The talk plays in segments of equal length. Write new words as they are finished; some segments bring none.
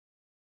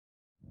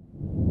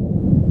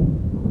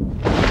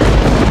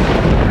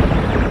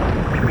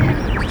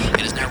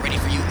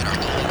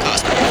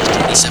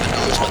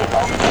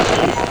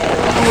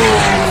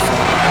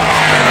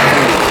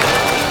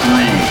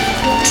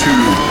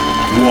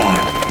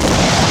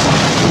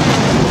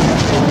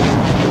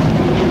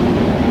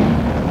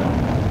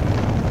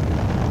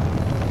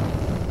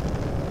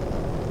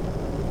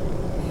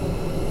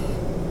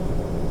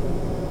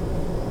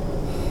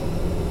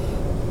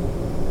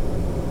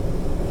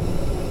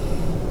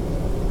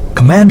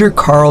Commander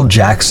Carl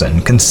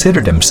Jackson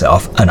considered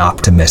himself an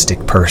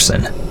optimistic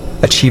person.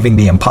 Achieving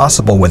the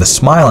impossible with a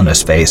smile on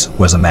his face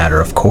was a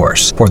matter of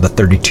course for the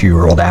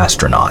 32-year-old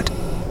astronaut.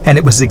 And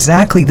it was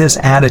exactly this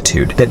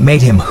attitude that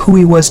made him who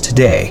he was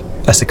today,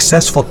 a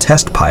successful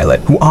test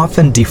pilot who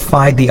often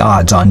defied the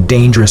odds on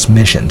dangerous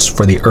missions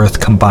for the Earth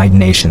Combined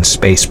Nations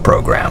space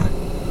program.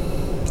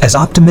 As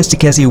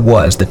optimistic as he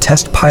was, the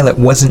test pilot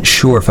wasn't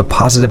sure if a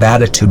positive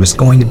attitude was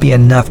going to be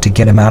enough to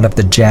get him out of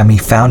the jam he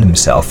found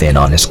himself in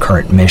on his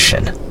current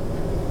mission.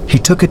 He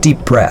took a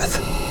deep breath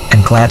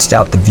and glanced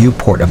out the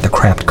viewport of the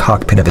cramped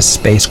cockpit of his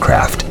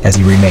spacecraft as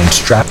he remained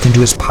strapped into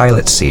his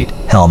pilot's seat,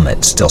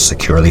 helmet still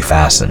securely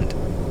fastened.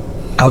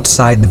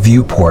 Outside the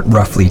viewport,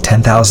 roughly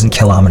 10,000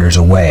 kilometers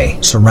away,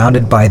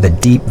 surrounded by the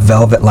deep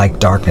velvet-like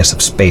darkness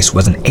of space,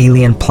 was an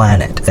alien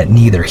planet that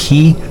neither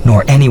he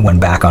nor anyone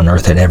back on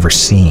Earth had ever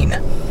seen.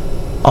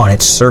 On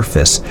its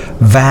surface,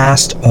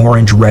 vast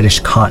orange-reddish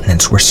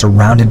continents were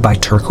surrounded by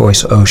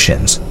turquoise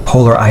oceans,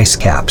 polar ice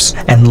caps,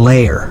 and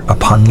layer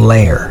upon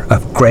layer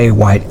of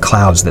gray-white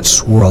clouds that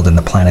swirled in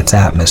the planet's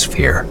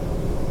atmosphere.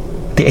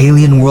 The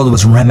alien world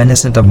was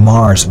reminiscent of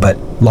Mars, but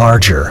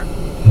larger,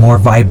 more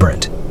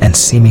vibrant, and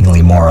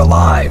seemingly more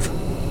alive.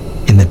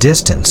 In the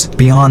distance,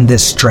 beyond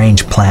this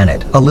strange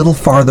planet, a little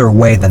farther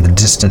away than the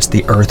distance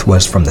the Earth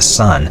was from the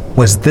Sun,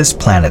 was this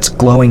planet's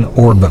glowing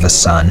orb of a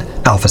sun,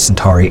 Alpha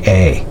Centauri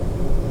A.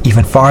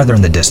 Even farther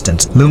in the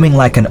distance, looming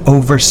like an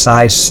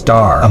oversized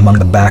star among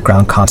the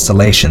background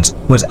constellations,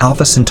 was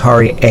Alpha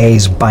Centauri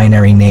A's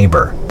binary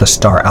neighbor, the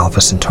star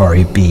Alpha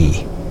Centauri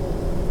B.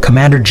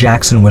 Commander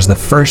Jackson was the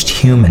first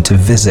human to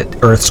visit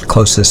Earth's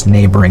closest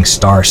neighboring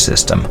star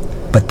system,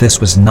 but this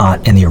was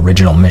not in the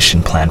original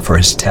mission plan for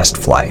his test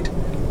flight.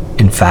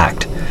 In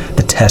fact,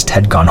 the test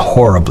had gone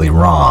horribly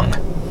wrong.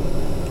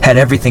 Had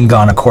everything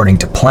gone according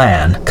to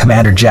plan,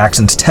 Commander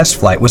Jackson's test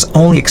flight was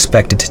only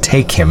expected to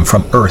take him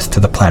from Earth to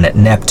the planet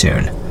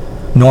Neptune.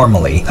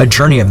 Normally, a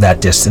journey of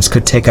that distance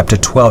could take up to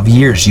 12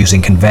 years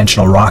using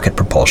conventional rocket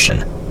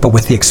propulsion, but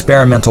with the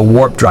experimental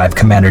warp drive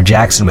Commander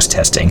Jackson was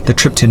testing, the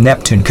trip to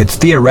Neptune could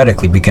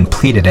theoretically be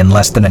completed in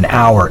less than an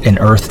hour in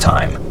Earth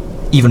time.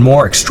 Even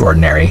more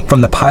extraordinary, from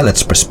the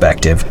pilot's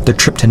perspective, the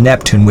trip to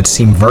Neptune would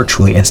seem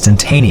virtually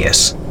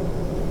instantaneous.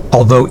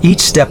 Although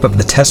each step of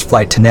the test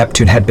flight to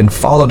Neptune had been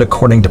followed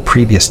according to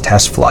previous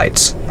test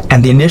flights,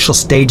 and the initial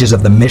stages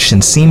of the mission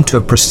seemed to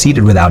have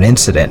proceeded without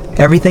incident,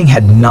 everything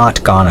had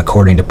not gone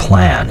according to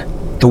plan.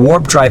 The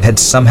warp drive had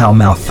somehow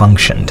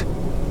malfunctioned.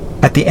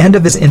 At the end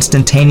of his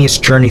instantaneous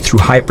journey through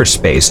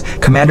hyperspace,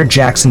 Commander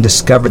Jackson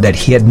discovered that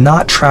he had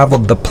not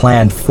traveled the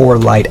planned 4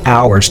 light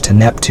hours to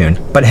Neptune,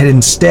 but had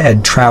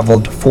instead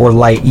traveled 4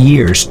 light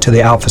years to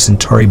the Alpha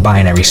Centauri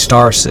binary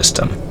star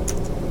system.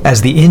 As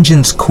the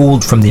engines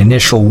cooled from the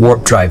initial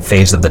warp drive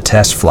phase of the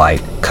test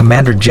flight,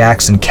 Commander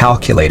Jackson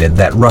calculated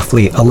that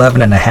roughly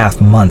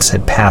 11.5 months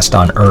had passed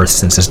on Earth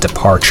since his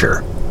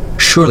departure.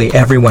 Surely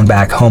everyone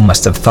back home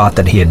must have thought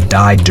that he had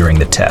died during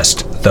the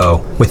test,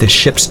 though, with his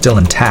ship still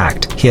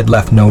intact, he had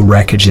left no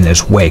wreckage in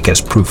his wake as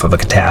proof of a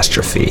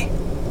catastrophe.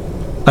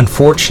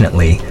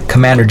 Unfortunately,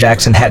 Commander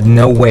Jackson had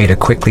no way to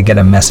quickly get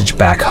a message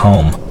back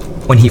home.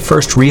 When he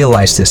first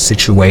realized his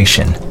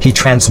situation, he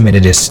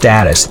transmitted his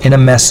status in a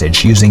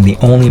message using the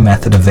only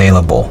method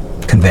available,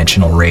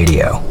 conventional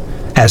radio.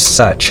 As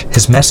such,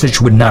 his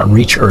message would not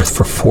reach Earth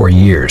for 4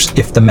 years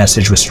if the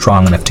message was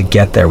strong enough to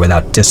get there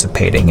without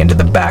dissipating into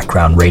the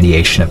background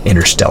radiation of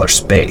interstellar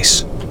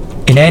space.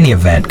 In any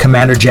event,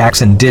 Commander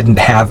Jackson didn't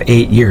have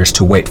 8 years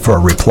to wait for a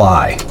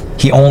reply.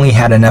 He only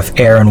had enough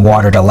air and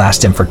water to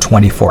last him for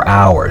 24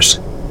 hours.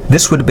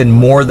 This would have been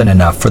more than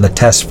enough for the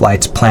test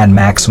flight's planned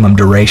maximum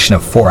duration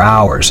of 4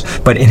 hours,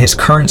 but in his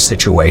current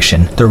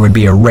situation, there would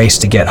be a race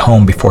to get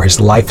home before his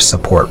life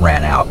support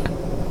ran out.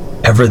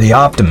 Ever the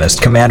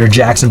optimist, Commander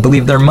Jackson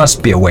believed there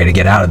must be a way to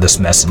get out of this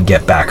mess and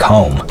get back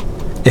home.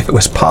 If it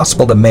was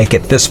possible to make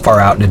it this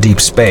far out into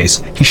deep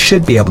space, he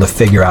should be able to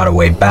figure out a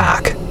way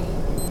back.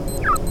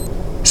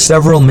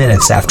 Several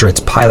minutes after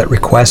its pilot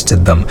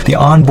requested them, the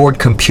onboard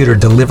computer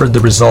delivered the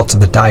results of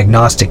the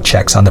diagnostic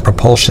checks on the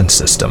propulsion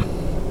system.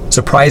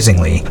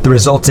 Surprisingly, the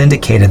results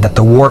indicated that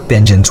the warp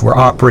engines were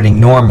operating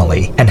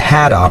normally and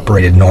had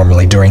operated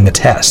normally during the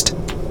test.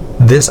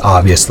 This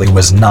obviously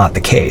was not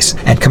the case,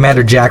 and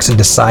Commander Jackson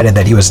decided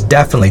that he was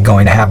definitely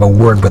going to have a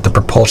word with the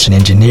propulsion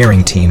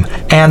engineering team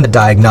and the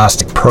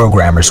diagnostic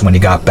programmers when he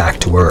got back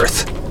to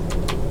Earth.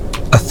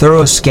 A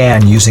thorough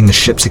scan using the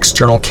ship's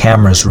external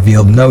cameras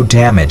revealed no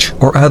damage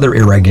or other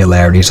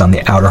irregularities on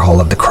the outer hull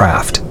of the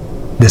craft.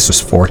 This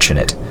was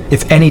fortunate.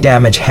 If any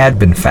damage had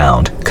been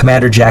found,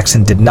 Commander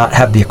Jackson did not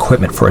have the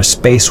equipment for a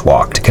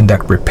spacewalk to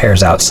conduct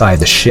repairs outside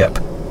the ship.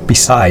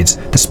 Besides,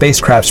 the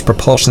spacecraft's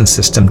propulsion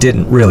system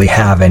didn't really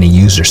have any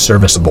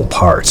user-serviceable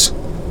parts.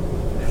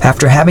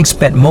 After having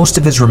spent most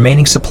of his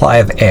remaining supply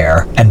of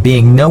air and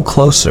being no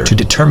closer to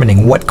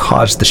determining what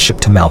caused the ship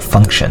to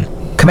malfunction,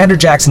 Commander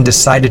Jackson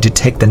decided to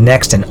take the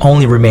next and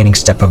only remaining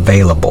step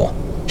available.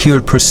 He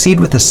would proceed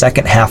with the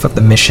second half of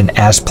the mission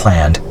as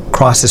planned,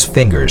 cross his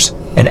fingers,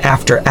 and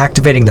after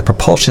activating the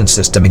propulsion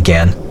system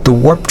again, the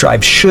warp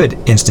drive should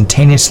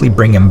instantaneously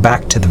bring him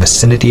back to the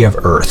vicinity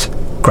of Earth.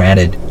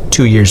 Granted,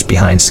 2 years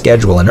behind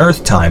schedule in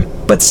Earth time,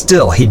 but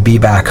still he'd be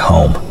back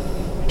home.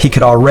 He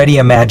could already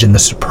imagine the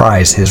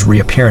surprise his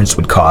reappearance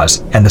would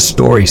cause and the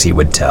stories he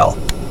would tell.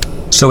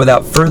 So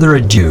without further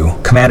ado,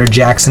 Commander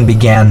Jackson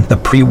began the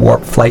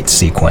pre-warp flight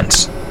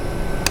sequence.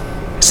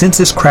 Since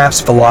his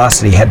craft's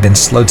velocity had been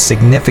slowed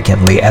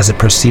significantly as it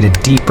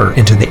proceeded deeper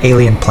into the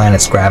alien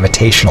planet's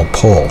gravitational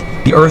pull,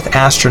 the Earth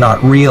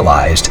astronaut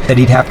realized that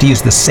he'd have to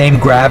use the same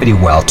gravity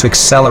well to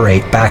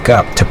accelerate back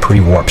up to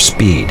pre-warp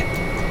speed.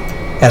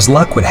 As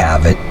luck would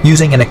have it,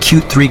 using an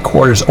acute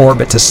 3/4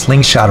 orbit to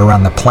slingshot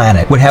around the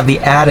planet would have the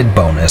added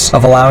bonus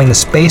of allowing the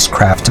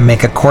spacecraft to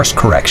make a course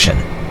correction,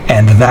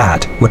 and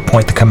that would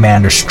point the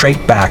commander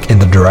straight back in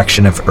the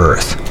direction of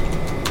Earth.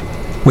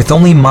 With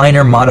only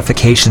minor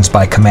modifications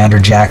by Commander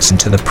Jackson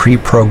to the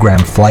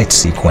pre-programmed flight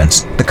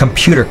sequence, the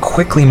computer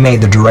quickly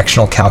made the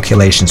directional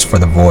calculations for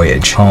the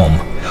voyage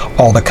home.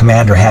 All the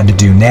commander had to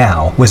do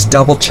now was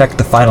double-check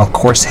the final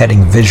course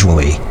heading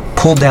visually,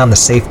 pull down the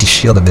safety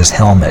shield of his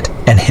helmet,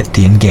 and hit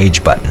the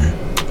engage button.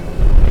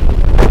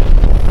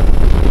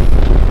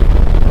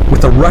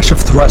 With a rush of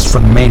thrust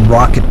from the main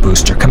rocket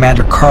booster,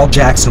 Commander Carl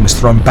Jackson was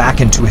thrown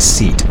back into his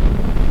seat.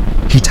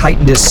 He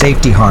tightened his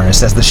safety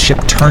harness as the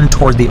ship turned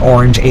toward the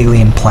orange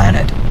alien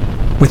planet.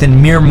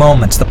 Within mere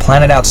moments, the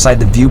planet outside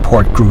the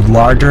viewport grew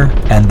larger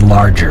and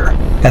larger.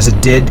 As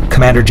it did,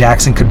 Commander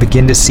Jackson could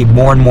begin to see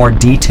more and more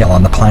detail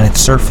on the planet's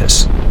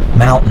surface.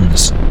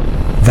 Mountains,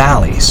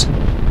 valleys,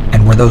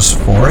 and were those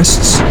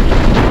forests?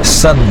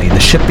 Suddenly, the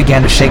ship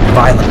began to shake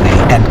violently,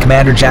 and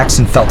Commander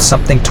Jackson felt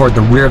something toward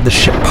the rear of the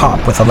ship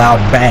pop with a loud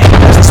bang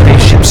as the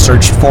spaceship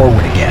surged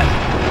forward again.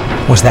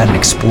 Was that an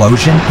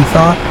explosion, he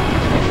thought?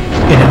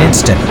 In an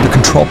instant, the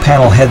control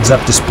panel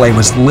heads-up display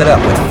was lit up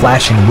with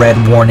flashing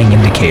red warning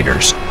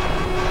indicators.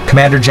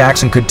 Commander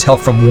Jackson could tell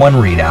from one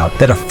readout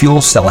that a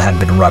fuel cell had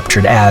been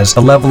ruptured as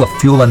the level of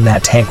fuel in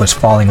that tank was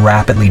falling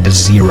rapidly to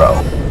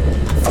 0.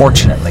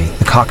 Fortunately,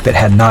 the cockpit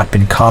had not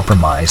been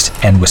compromised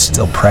and was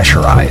still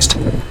pressurized.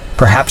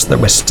 Perhaps there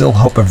was still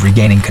hope of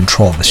regaining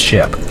control of the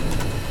ship.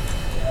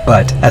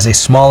 But as a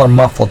smaller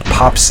muffled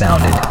pop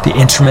sounded, the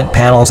instrument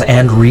panels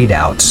and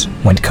readouts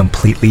went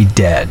completely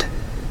dead.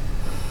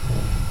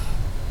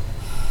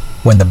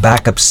 When the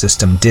backup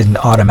system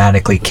didn't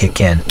automatically kick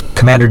in,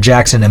 Commander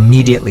Jackson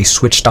immediately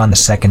switched on the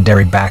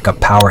secondary backup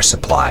power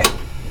supply.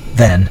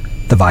 Then,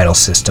 the vital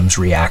systems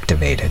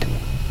reactivated.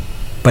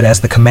 But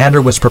as the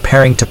commander was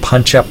preparing to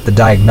punch up the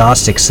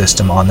diagnostic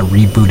system on the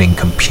rebooting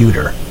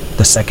computer,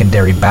 the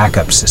secondary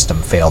backup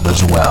system failed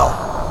as well.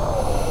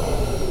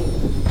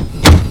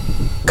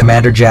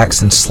 Commander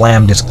Jackson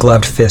slammed his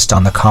gloved fist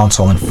on the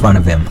console in front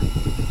of him.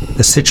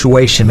 The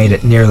situation made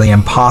it nearly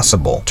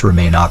impossible to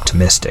remain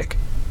optimistic.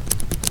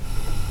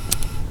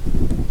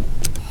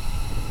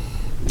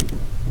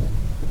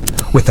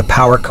 With the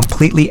power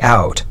completely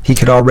out, he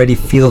could already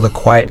feel the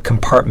quiet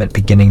compartment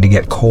beginning to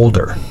get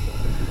colder.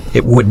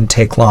 It wouldn't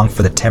take long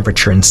for the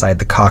temperature inside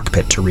the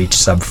cockpit to reach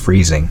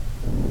sub-freezing.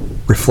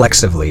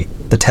 Reflexively,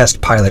 the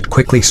test pilot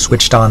quickly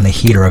switched on the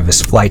heater of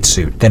his flight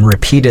suit, then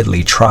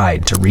repeatedly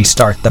tried to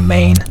restart the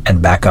main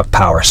and backup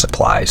power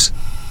supplies.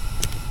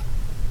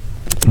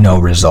 No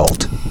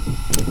result.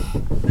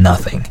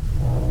 Nothing.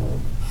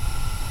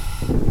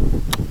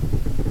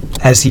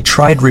 As he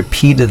tried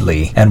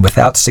repeatedly and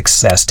without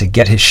success to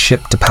get his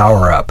ship to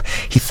power up,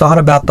 he thought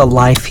about the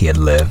life he had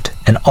lived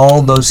and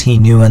all those he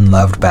knew and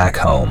loved back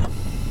home.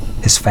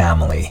 His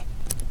family,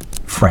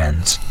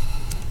 friends.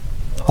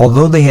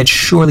 Although they had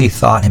surely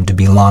thought him to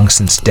be long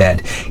since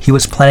dead, he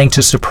was planning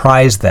to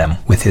surprise them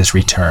with his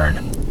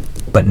return.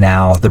 But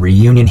now the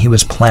reunion he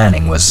was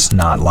planning was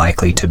not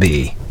likely to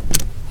be.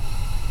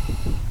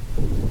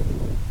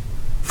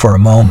 For a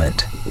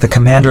moment, the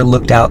commander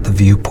looked out the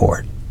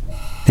viewport.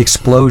 The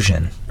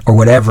explosion, or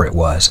whatever it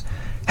was,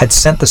 had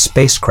sent the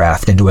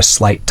spacecraft into a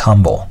slight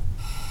tumble,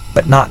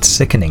 but not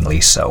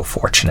sickeningly so,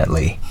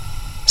 fortunately.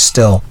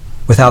 Still,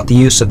 without the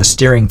use of the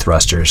steering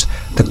thrusters,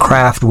 the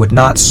craft would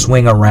not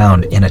swing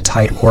around in a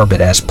tight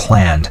orbit as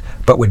planned,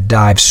 but would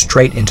dive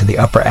straight into the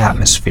upper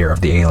atmosphere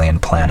of the alien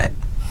planet.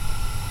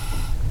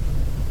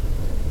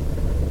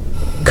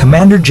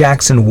 Commander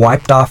Jackson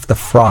wiped off the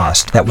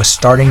frost that was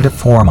starting to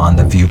form on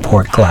the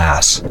viewport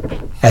glass.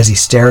 As he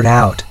stared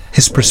out,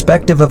 his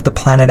perspective of the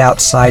planet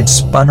outside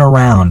spun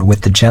around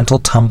with the gentle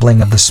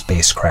tumbling of the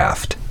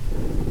spacecraft.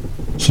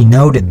 He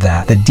noted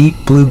that the deep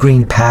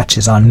blue-green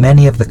patches on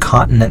many of the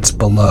continents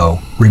below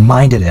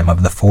reminded him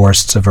of the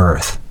forests of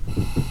Earth.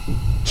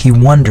 He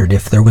wondered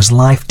if there was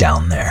life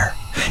down there,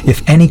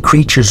 if any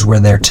creatures were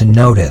there to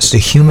notice the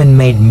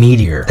human-made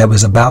meteor that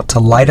was about to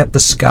light up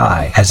the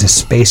sky as his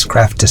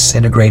spacecraft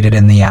disintegrated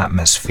in the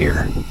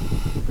atmosphere.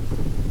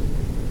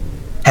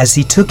 As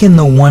he took in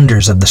the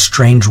wonders of the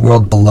strange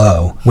world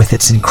below, with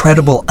its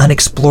incredible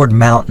unexplored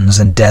mountains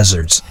and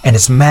deserts, and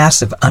its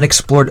massive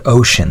unexplored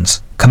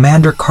oceans,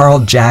 Commander Carl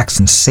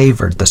Jackson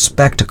savored the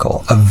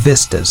spectacle of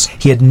vistas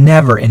he had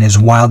never in his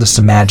wildest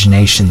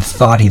imagination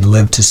thought he'd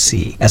live to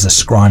see as a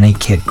scrawny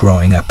kid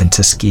growing up in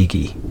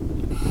Tuskegee.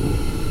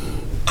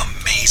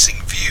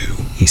 "Amazing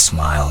view," he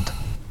smiled.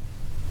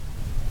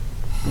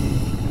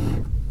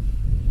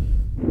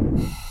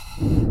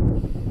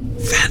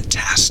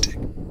 "Fantastic."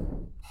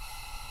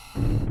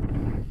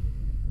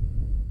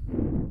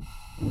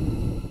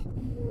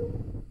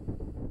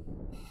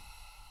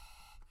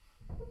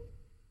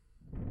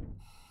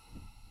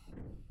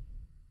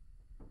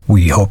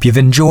 We hope you've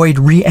enjoyed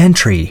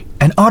Re-Entry,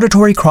 an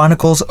Auditory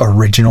Chronicles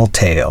original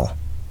tale.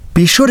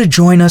 Be sure to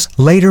join us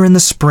later in the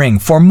spring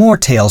for more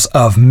tales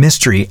of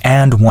mystery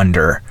and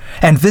wonder,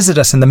 and visit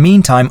us in the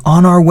meantime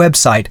on our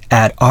website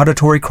at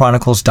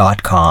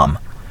auditorychronicles.com.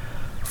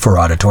 For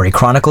Auditory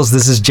Chronicles,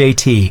 this is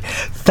JT.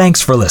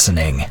 Thanks for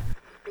listening.